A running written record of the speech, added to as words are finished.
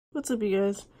What's up, you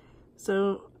guys?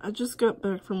 So, I just got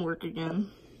back from work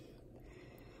again.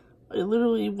 I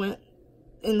literally went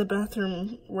in the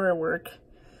bathroom where I work,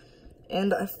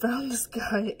 and I found this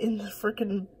guy in the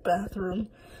freaking bathroom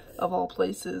of all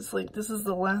places. Like, this is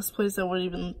the last place I would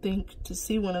even think to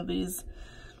see one of these,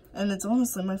 and it's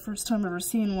honestly my first time ever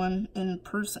seeing one in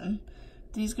person.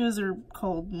 These guys are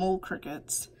called mole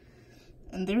crickets,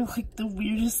 and they're like the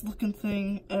weirdest looking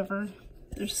thing ever.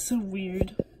 They're so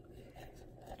weird.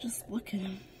 Just look at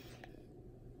him.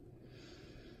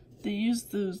 They use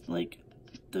those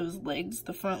legs,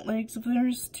 the front legs of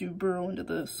theirs, to burrow into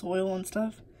the soil and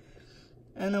stuff.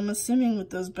 And I'm assuming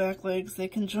with those back legs, they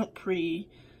can jump pretty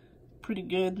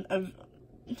good.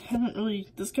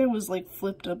 This guy was like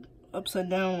flipped upside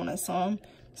down when I saw him,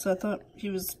 so I thought he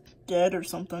was dead or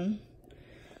something.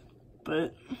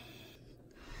 But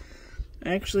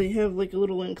I actually have like a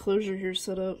little enclosure here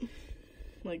set up.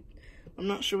 Like, I'm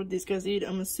not sure what these guys eat.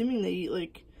 I'm assuming they eat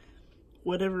like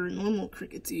whatever normal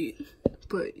crickets eat.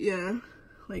 But yeah,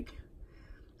 like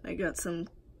I got some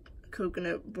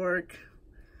coconut bark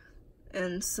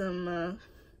and some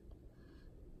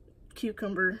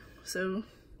cucumber, and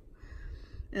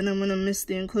I'm gonna miss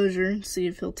the enclosure and see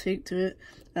if he'll take to it.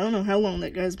 I don't know how long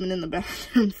that guy's been in the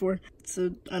bathroom for,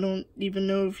 so I don't even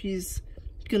know if he's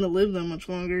gonna live that much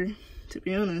longer, to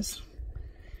be honest.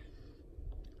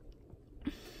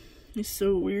 He's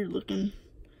so weird looking.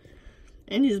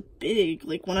 And he's big.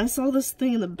 Like, when I saw this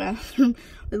thing in the bathroom,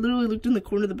 I literally looked in the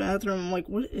corner of the bathroom. I'm like,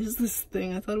 what is this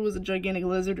thing? I thought it was a gigantic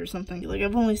lizard or something. Like,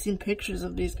 I've only seen pictures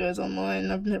of these guys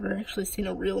online. I've never actually seen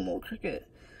a real mole cricket.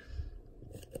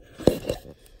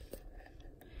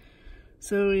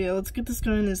 So, yeah, let's get this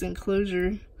guy in his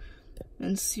enclosure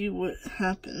and see what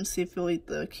happens. See if he'll eat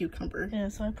the cucumber. Yeah,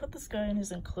 so I put this guy in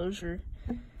his enclosure.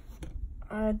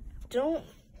 I don't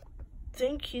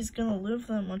think he's gonna live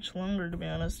that much longer, to be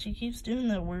honest. He keeps doing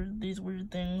these weird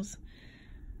things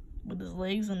with his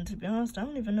legs, and to be honest, I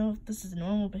don't even know if this is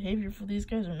normal behavior for these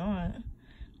guys or not.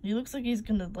 He looks like he's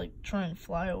gonna like try and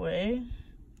fly away,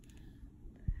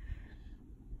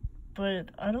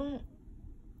 but I don't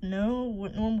know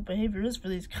what normal behavior is for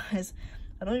these guys.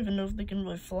 I don't even know if they can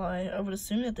really fly. I would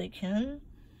assume that they can,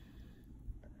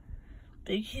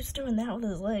 but he keeps doing that with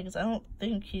his legs. I don't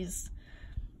think he's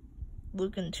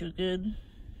looking too good.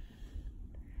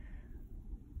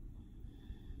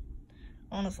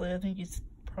 Honestly, I think he's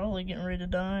probably getting ready to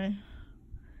die.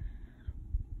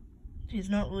 He's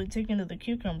not really taking to the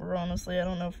cucumber, honestly. I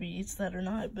don't know if he eats that or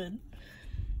not, but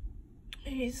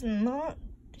he's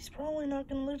probably not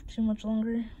gonna live too much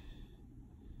longer,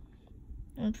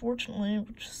 unfortunately,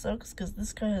 which sucks because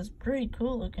this guy is pretty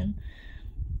cool looking.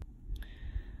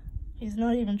 He's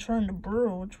not even trying to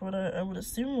burrow, which I would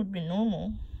assume would be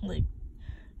normal. Like,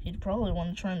 he'd probably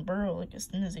want to try and burrow like as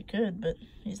soon as he could, but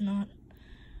he's not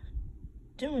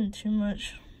doing too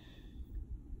much.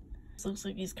 This looks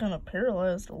like he's kind of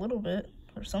paralyzed a little bit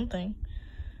or something.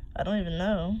 I don't even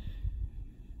know.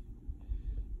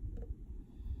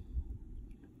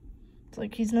 It's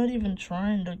like he's not even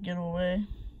trying to get away.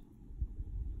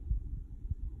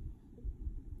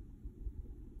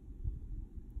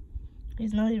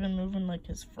 He's not even moving like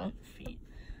his front feet.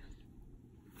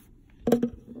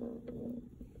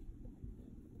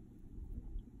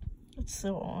 It's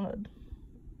so odd.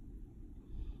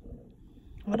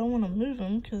 I don't want to move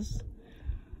him because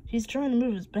he's trying to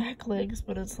move his back legs,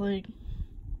 but it's like,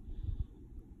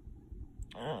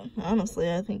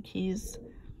 honestly, I think he's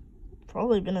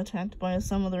probably been attacked by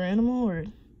some other animal, or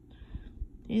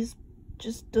he's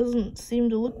just doesn't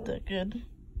seem to look that good.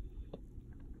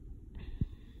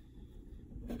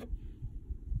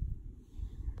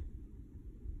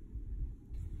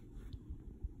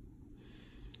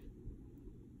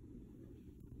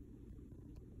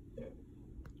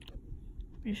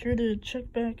 Be sure to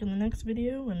check back in the next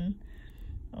video, and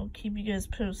I'll keep you guys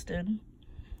posted.